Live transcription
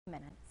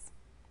minutes.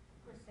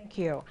 Thank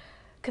you.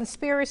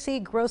 Conspiracy,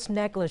 gross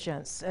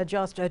negligence,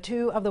 just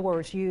two of the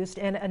words used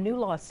in a new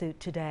lawsuit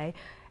today,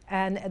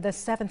 and the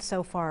seventh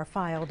so far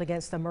filed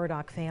against the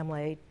Murdaugh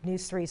family.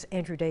 News 3's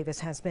Andrew Davis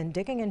has been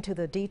digging into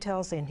the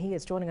details, and he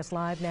is joining us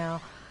live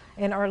now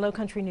in our Low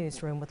Country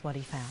newsroom with what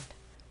he found.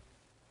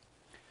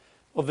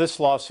 Well, this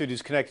lawsuit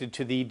is connected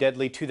to the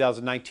deadly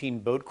 2019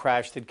 boat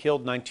crash that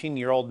killed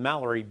 19-year-old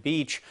Mallory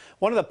Beach.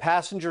 One of the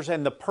passengers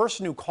and the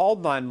person who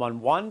called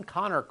 911,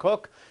 Connor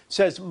Cook,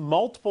 says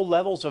multiple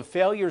levels of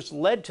failures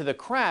led to the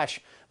crash,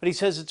 but he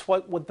says it's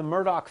what the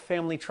Murdaugh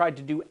family tried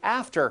to do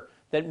after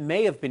that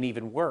may have been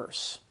even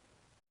worse.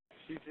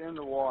 She's in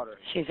the water.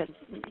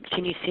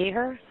 Can you see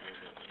her?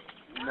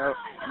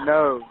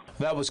 No.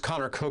 That was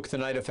Connor Cook the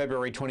night of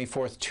February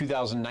 24th,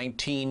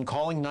 2019,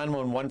 calling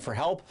 911 for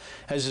help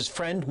as his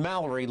friend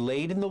Mallory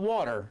laid in the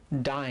water,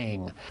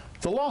 dying.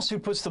 The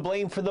lawsuit puts the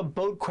blame for the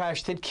boat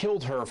crash that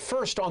killed her,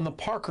 first on the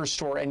Parker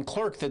store and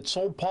clerk that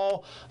sold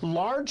Paul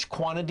large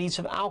quantities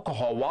of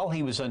alcohol while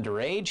he was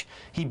underage.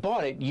 He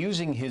bought it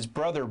using his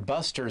brother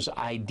Buster's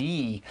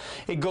ID.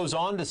 It goes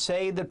on to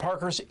say that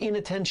Parker's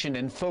inattention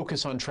and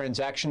focus on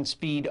transaction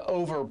speed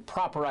over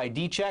proper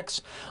ID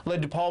checks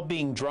led to Paul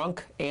being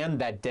drunk and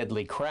that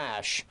deadly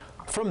crash.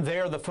 From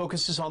there, the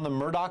focus is on the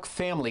Murdaugh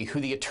family, who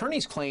the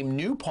attorneys claim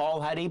knew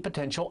Paul had a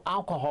potential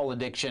alcohol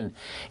addiction,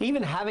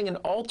 even having an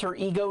alter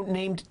ego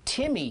named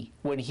Timmy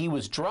when he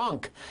was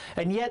drunk,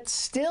 and yet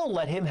still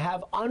let him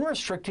have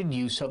unrestricted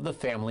use of the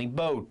family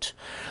boat.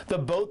 The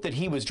boat that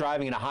he was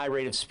driving at a high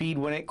rate of speed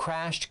when it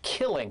crashed,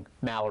 killing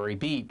Mallory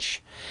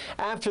Beach.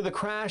 After the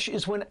crash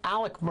is when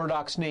Alex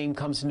Murdaugh's name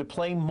comes into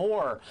play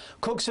more.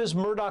 Cook says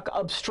Murdaugh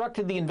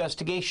obstructed the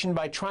investigation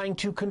by trying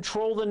to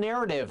control the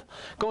narrative,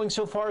 going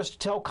so far as to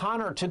tell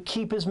Connor to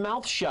keep his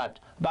mouth shut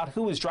about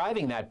who was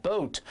driving that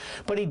boat.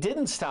 But he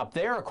didn't stop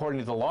there, according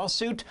to the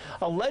lawsuit,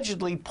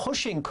 allegedly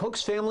pushing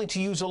Cook's family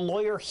to use a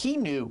lawyer he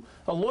knew,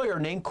 a lawyer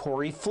named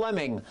Corey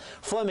Fleming.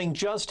 Fleming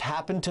just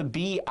happened to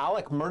be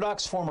Alex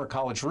Murdaugh's former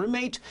college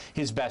roommate,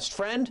 his best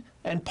friend,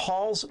 and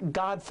Paul's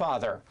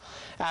godfather.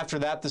 After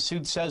that, the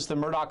suit says the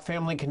Murdaugh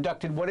family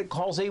conducted what it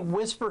calls a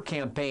whisper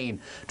campaign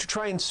to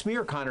try and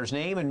smear Connor's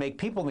name and make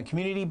people in the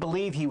community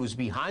believe he was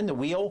behind the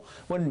wheel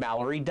when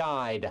Mallory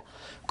died.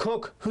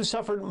 Cook, who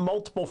suffered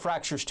multiple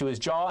fractures to his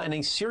jaw and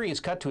a serious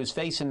cut to his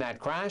face in that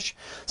crash,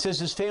 says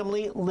his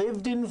family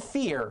lived in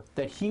fear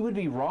that he would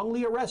be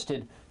wrongly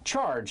arrested,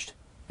 charged,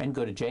 and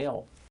go to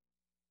jail.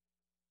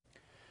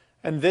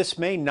 And this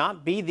may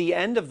not be the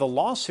end of the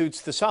lawsuits.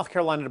 The South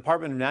Carolina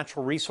Department of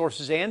Natural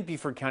Resources and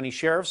Beaufort County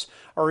Sheriffs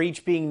are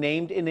each being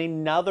named in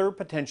another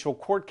potential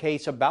court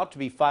case about to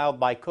be filed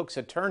by Cook's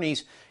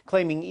attorneys,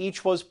 claiming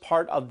each was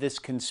part of this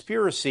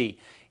conspiracy.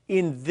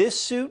 In this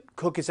suit,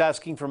 Cook is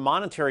asking for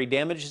monetary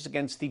damages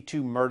against the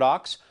two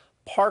Murdaughs,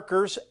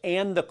 Parkers,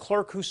 and the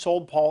clerk who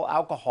sold Paul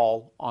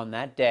alcohol on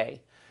that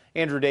day.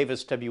 Andrew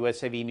Davis,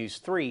 WSAV News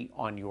 3,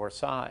 on your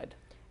side.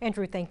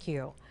 Andrew, thank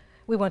you.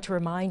 We want to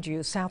remind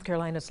you, South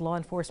Carolina's Law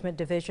Enforcement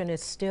Division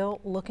is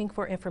still looking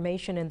for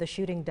information in the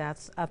shooting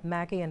deaths of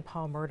Maggie and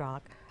Paul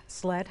Murdaugh.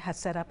 SLED has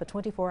set up a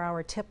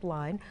 24-hour tip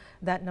line.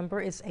 That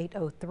number is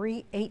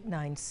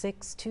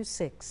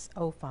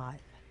 803-896-2605.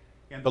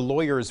 And the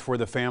lawyers for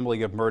the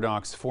family of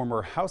Murdaugh's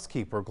former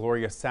housekeeper,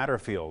 Gloria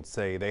Satterfield,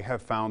 say they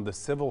have found the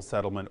civil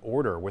settlement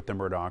order with the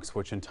Murdaughs,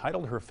 which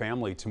entitled her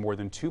family to more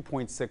than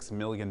 $2.6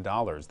 million.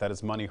 That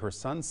is money her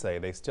sons say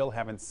they still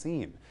haven't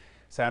seen.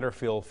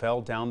 Satterfield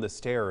fell down the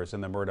stairs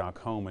in the Murdaugh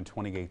home in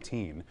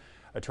 2018.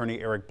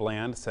 Attorney Eric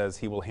Bland says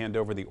he will hand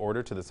over the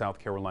order to the South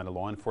Carolina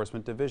Law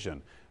Enforcement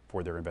Division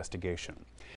for their investigation.